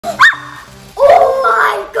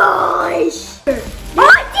my gosh! Oh,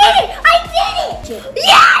 I did it! I did it!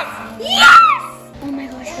 Yes! Yes! Oh my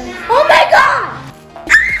gosh, guys. Oh my god!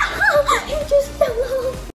 It just fell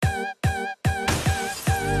off.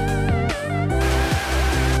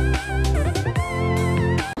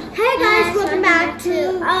 Hey guys, welcome back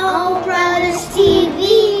to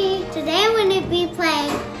OhBrothersTV. Today I'm going to be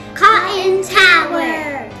playing Cotton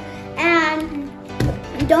Tower. And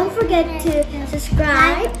don't forget to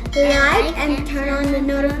subscribe, like, and turn on the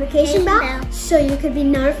notification bell so you can be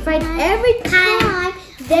notified every time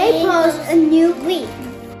they post a new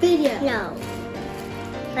video. No.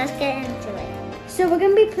 Let's get into it. So we're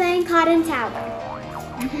going to be playing Cotton Tower.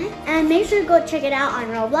 And make sure to go check it out on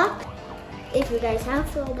Roblox if you guys have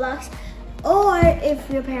Roblox, or if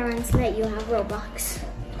your parents let you have Roblox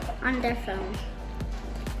On their phone.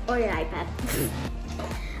 or your iPad.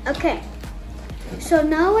 Okay, so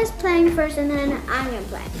Noah's playing first and then I'm gonna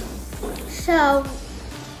play. So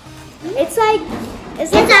it's like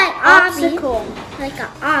an obstacle. Like an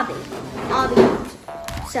obby.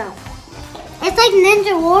 So It's like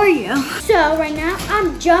Ninja Warrior. So right now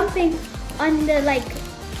I'm jumping on the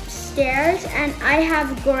stairs and I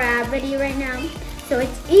have gravity right now. So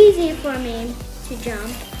it's easy for me to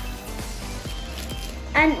jump.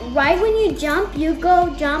 And right when you jump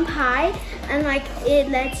jump high and it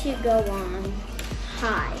lets you go on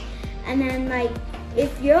high. And then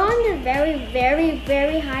if you're on the very, very,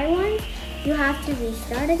 very high one, you have to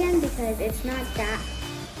restart again because it's not that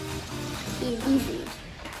easy.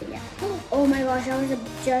 Yeah. Oh my gosh, I was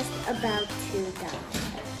just about to die.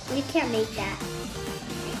 You can't make that.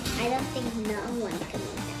 I don't think no one can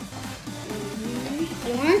make that.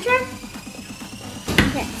 You want to try?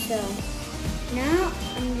 Okay, so now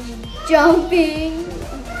I'm just jumping.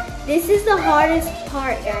 This is the hardest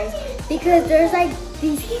part, guys, because there's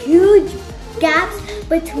these huge gaps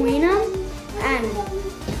between them, and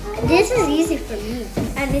This is easy for me.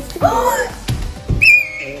 and it's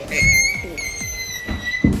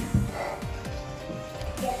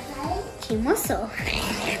Team muscle.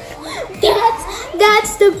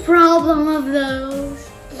 that's the problem of those.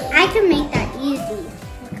 I can make that easy.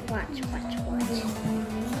 Look, watch.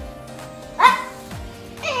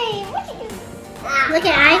 Hey, what are you doing? Look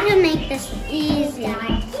at, I can make this easy.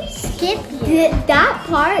 Skip you. That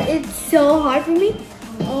part is so hard for me.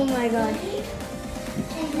 Oh my gosh.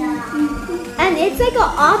 And it's like an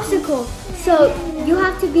obstacle. So you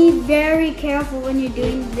have to be very careful when you're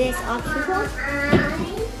doing this obstacle.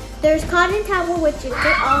 There's Cotton Tower, which is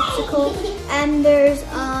the obstacle, and there's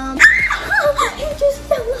it just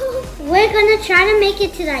fell off. We're gonna try to make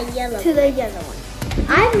it to that yellow. To the yellow one.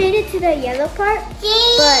 I made it to the yellow part,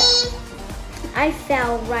 but I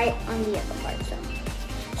fell right on the yellow part.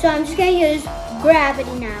 So I'm just gonna use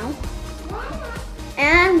gravity now,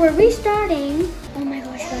 and we're restarting. Oh my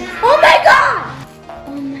gosh, guys! Oh my god!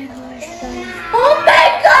 Oh my gosh, guys! Oh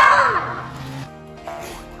my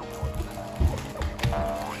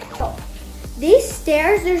god! These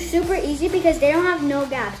stairs, they're super easy because they don't have no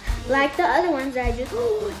gaps. Like the other ones that I just...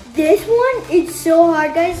 This one, it's so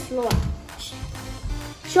hard, guys. Watch.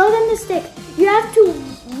 Show them the stick. You have to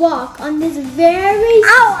walk on this very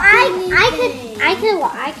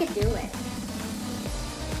I could do it.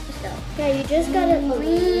 Let's go. Yeah, you just gotta...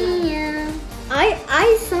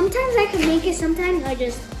 I sometimes I can make it, sometimes I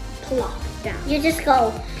just plop down. You just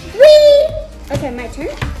go. Whee! Okay, my turn.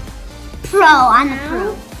 Pro, I'm a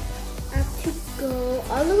pro. I have to go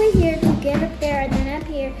all the way here to get up there, and then up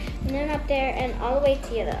here, and then up there, and all the way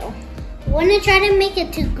to yellow. Wanna try to make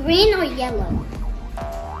it to green or yellow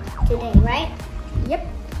today, right? Yep.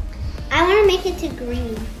 I wanna make it to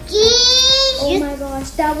green. Oh my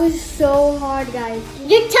gosh, that was so hard, guys.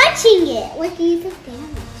 You're touching it. What do you think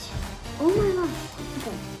damage? Oh my gosh.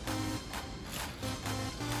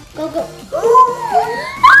 Okay. Go.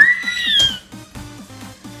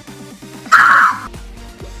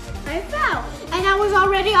 I fell, and I was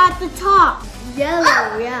already at the top.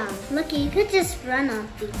 Yellow, yeah. Look, you could just run up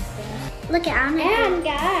these stairs. Look at And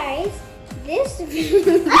guys, this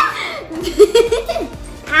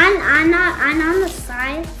I'm on the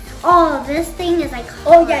side. Oh, this thing is like hard.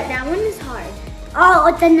 Oh yeah, that one is hard.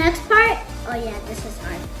 Oh, the next part? Oh yeah, this is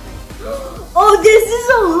hard. Oh, this is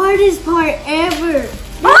the hardest part ever.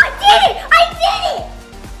 Oh, I did it! I did it!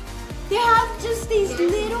 They have just these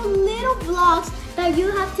little blocks that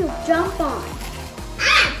you have to jump on.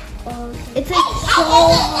 Oh, it's so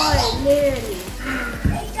hard, literally.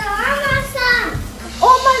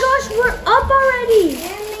 Oh my gosh, we're up already.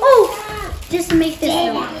 Oh, Just make this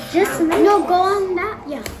one. no, go on that,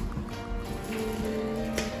 yeah.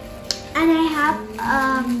 And I have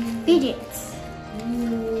fidgets.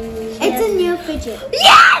 It's a new fidget.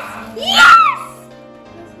 Yes! Yes!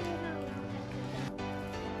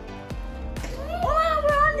 Oh,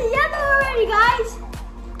 we're on the yellow already, guys.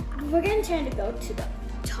 We're gonna try to go to the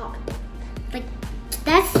top. Like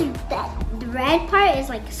the red part is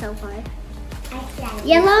like so hard.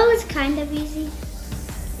 Yellow is kind of easy.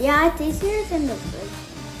 Yeah, it's easier than the fridge.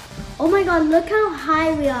 Oh my god, look how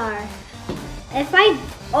high we are.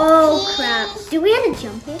 Oh crap. Do we have to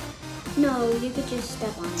jump it? No, you could just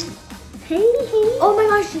step on it. Hey. Oh my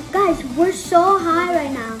gosh, guys, we're so high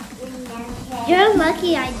right now. You're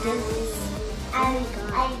lucky I did this.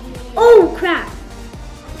 Oh crap.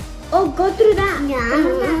 Oh, go through that.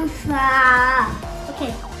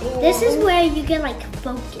 Okay, this is where you get like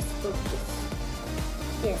focus.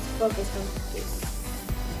 Yes, focus.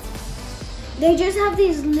 They just have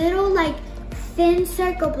these little like thin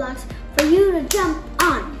circle blocks for you to jump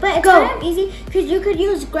on. But it's kind of easy because you could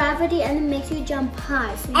use gravity and it makes you jump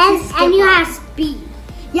high. So and you have speed.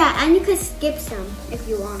 Yeah, and you could skip some if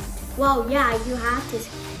you want. Well, yeah, you have to.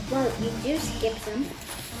 Well, you do skip some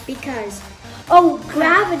because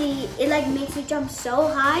gravity, it like makes you jump so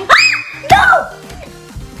high. No!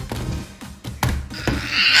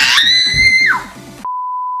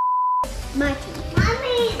 My turn.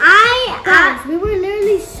 Guys, we were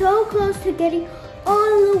literally so close to getting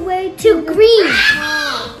all the way to green.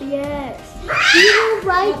 Top. Yes. We were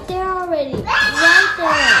right there already. Right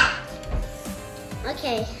there.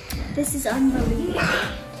 Okay. This is unbelievable.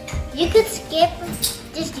 You could skip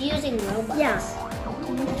just using robots. Yeah.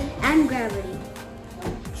 And gravity.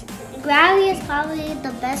 Gravity is probably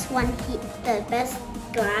the best one, the best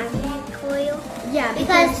gravity coil. Yeah,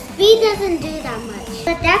 because speed doesn't do that much.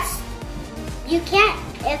 But you can't,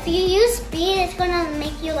 if you use speed, it's gonna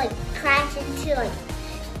make you like crash into like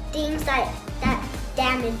things that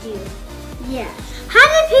damage you. Yeah. How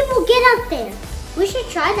did people get up there? We should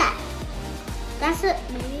try that.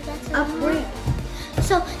 Maybe that's a upgrade.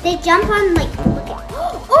 So they jump on like, look at.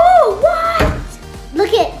 Oh, what?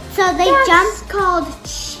 Look at, so they jump. That's called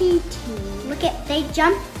cheating. Look at, they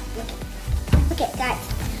jump. Look at guys.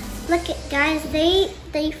 Look at guys, they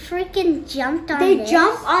freaking jumped on They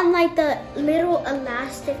jump on like the little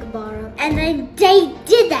elastic bar up. And then they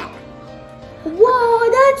did that. Whoa,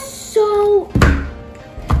 that's so...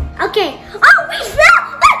 Okay. Oh, we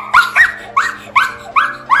fell!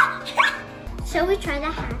 Shall we try the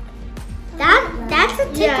hack? That's a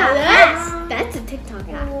TikTok hack. That's a TikTok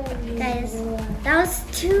hack. Guys, that was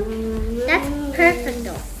that's perfect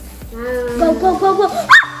though. Go.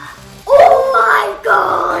 Oh my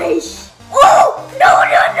gosh! Oh! No!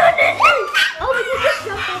 Oh, we just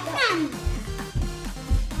jumped like that.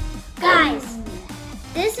 Guys,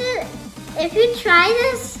 this is, if you try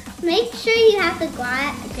this, make sure you have the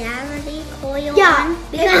gravity coil on.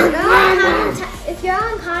 Because if you're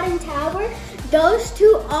on Cotton Tower, those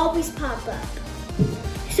two always pop up.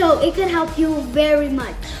 So it could help you very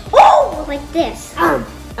much. Oh! Like this.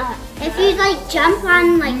 If you like jump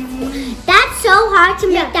on like, that's so hard to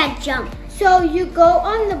make that jump. So you go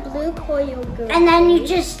on the blue coil girl. And then you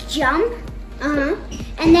just jump. And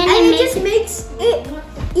then it just makes it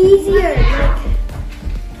easier.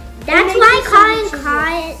 That's why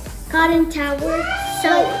Cotton Tower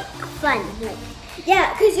so fun.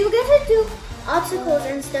 Yeah, because you get to do obstacles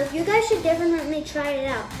and stuff. You guys should definitely try it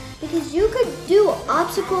out. Because you could do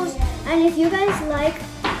obstacles, and if you guys like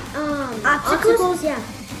obstacles, yeah.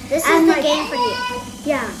 This is the game for you.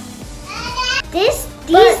 Yeah. These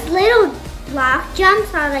little block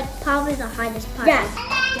jumps are like probably the hardest part. Yeah.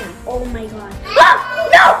 Oh my god.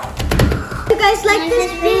 No! If you guys like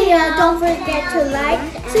this video, don't forget to like,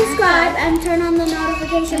 subscribe, and turn on the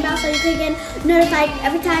notification bell so you can get notified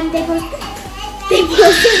every time they post a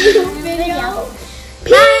new video.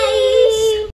 Peace!